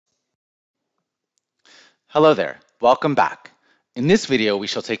Hello there, welcome back. In this video, we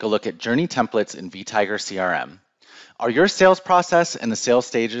shall take a look at journey templates in Vtiger CRM. Are your sales process and the sales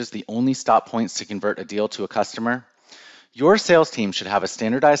stages the only stop points to convert a deal to a customer? Your sales team should have a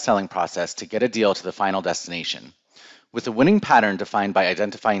standardized selling process to get a deal to the final destination. With a winning pattern defined by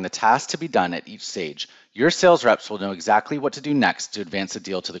identifying the tasks to be done at each stage, your sales reps will know exactly what to do next to advance a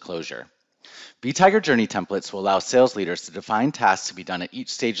deal to the closure. Vtiger Journey templates will allow sales leaders to define tasks to be done at each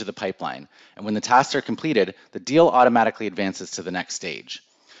stage of the pipeline, and when the tasks are completed, the deal automatically advances to the next stage.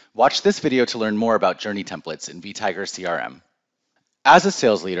 Watch this video to learn more about Journey templates in Vtiger CRM. As a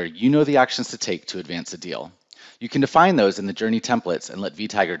sales leader, you know the actions to take to advance a deal. You can define those in the Journey templates and let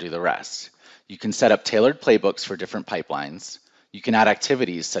Vtiger do the rest. You can set up tailored playbooks for different pipelines. You can add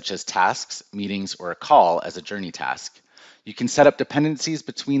activities such as tasks, meetings, or a call as a Journey task. You can set up dependencies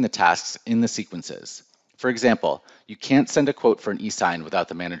between the tasks in the sequences. For example, you can't send a quote for an e-sign without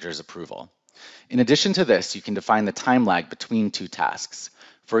the manager's approval. In addition to this, you can define the time lag between two tasks.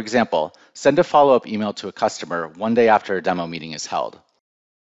 For example, send a follow-up email to a customer one day after a demo meeting is held.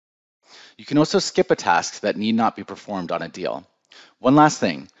 You can also skip a task that need not be performed on a deal. One last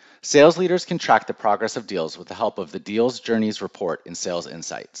thing, sales leaders can track the progress of deals with the help of the Deals Journeys report in Sales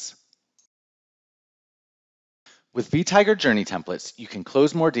Insights. With Vtiger Journey templates, you can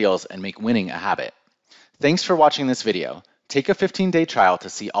close more deals and make winning a habit. Thanks for watching this video. Take a 15-day trial to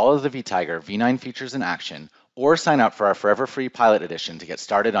see all of the Vtiger V9 features in action, or sign up for our forever free pilot edition to get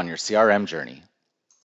started on your CRM journey.